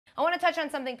I want to touch on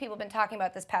something people have been talking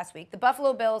about this past week. The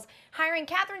Buffalo Bills hiring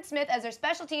Kathryn Smith as their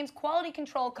special teams quality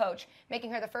control coach, making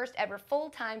her the first ever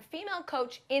full-time female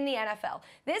coach in the NFL.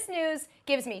 This news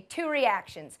gives me two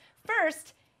reactions.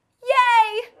 First,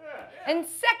 yay! And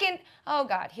second, oh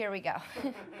God, here we go.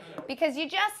 Because you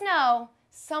just know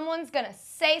someone's gonna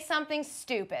say something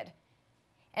stupid.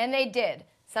 And they did.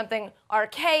 Something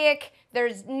archaic,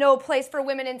 there's no place for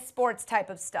women in sports type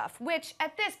of stuff, which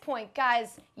at this point,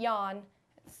 guys, yawn.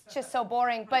 It's just so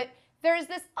boring. But there's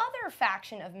this other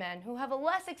faction of men who have a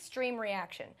less extreme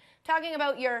reaction, talking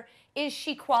about your is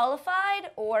she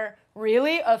qualified or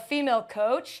really a female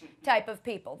coach type of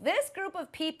people. This group of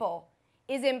people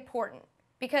is important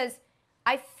because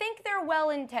I think they're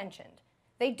well-intentioned.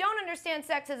 They don't understand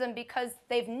sexism because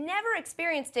they've never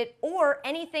experienced it or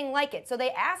anything like it. So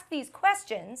they ask these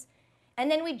questions, and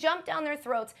then we jump down their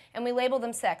throats and we label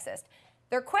them sexist.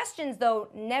 Their questions, though,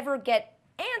 never get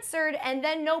answered, and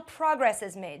then no progress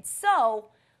is made. So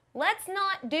let's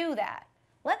not do that.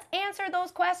 Let's answer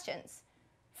those questions.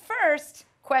 First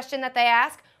question that they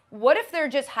ask, what if they're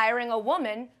just hiring a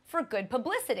woman for good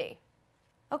publicity?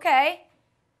 Okay.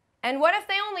 And what if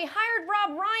they only hired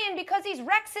Rob Ryan because he's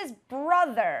Rex's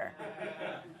brother?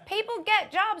 People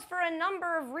get jobs for a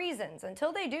number of reasons.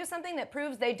 Until they do something that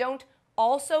proves they don't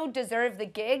also deserve the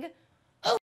gig,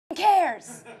 who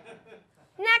cares?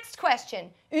 Next question,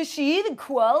 is she even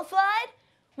qualified?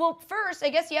 Well, first, I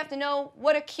guess you have to know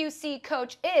what a QC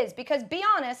coach is, because be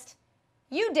honest,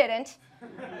 you didn't.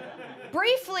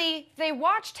 Briefly, they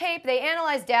watch tape, they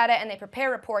analyze data, and they prepare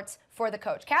reports for the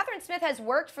coach. Kathryn Smith has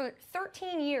worked for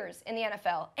 13 years in the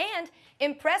NFL and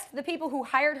impressed the people who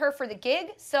hired her for the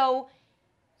gig, so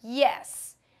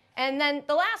yes. And then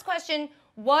the last question,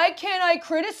 why can't I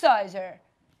criticize her?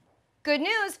 Good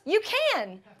news, you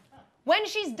can. When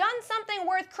she's done something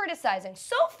worth criticizing.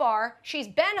 So far, she's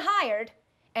been hired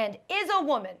and is a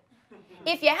woman.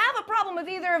 If you have a problem with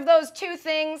either of those two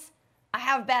things, I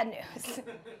have bad news.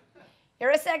 You're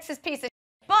a sexist piece of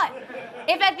shit. But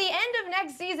if at the end of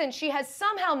next season she has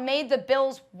somehow made the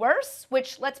Bills worse,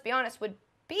 which, let's be honest, would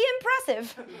be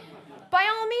impressive, by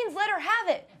all means, let her have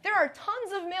it. There are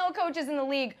tons of male coaches in the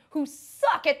league who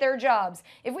suck at their jobs.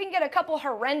 If we can get a couple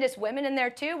horrendous women in there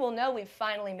too, we'll know we've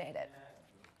finally made it.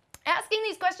 Asking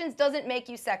these questions doesn't make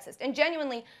you sexist, and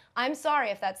genuinely, I'm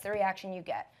sorry if that's the reaction you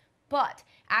get. But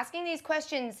asking these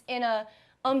questions in a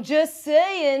I'm just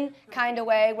saying kind of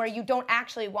way where you don't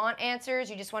actually want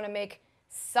answers, you just want to make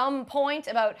some point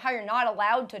about how you're not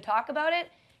allowed to talk about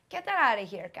it, get that out of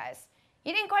here, guys.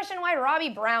 You didn't question why Robbie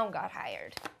Brown got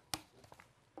hired.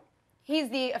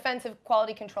 He's the offensive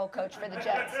quality control coach for the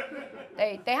Jets.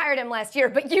 They hired him last year,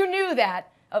 but you knew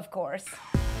that, of course.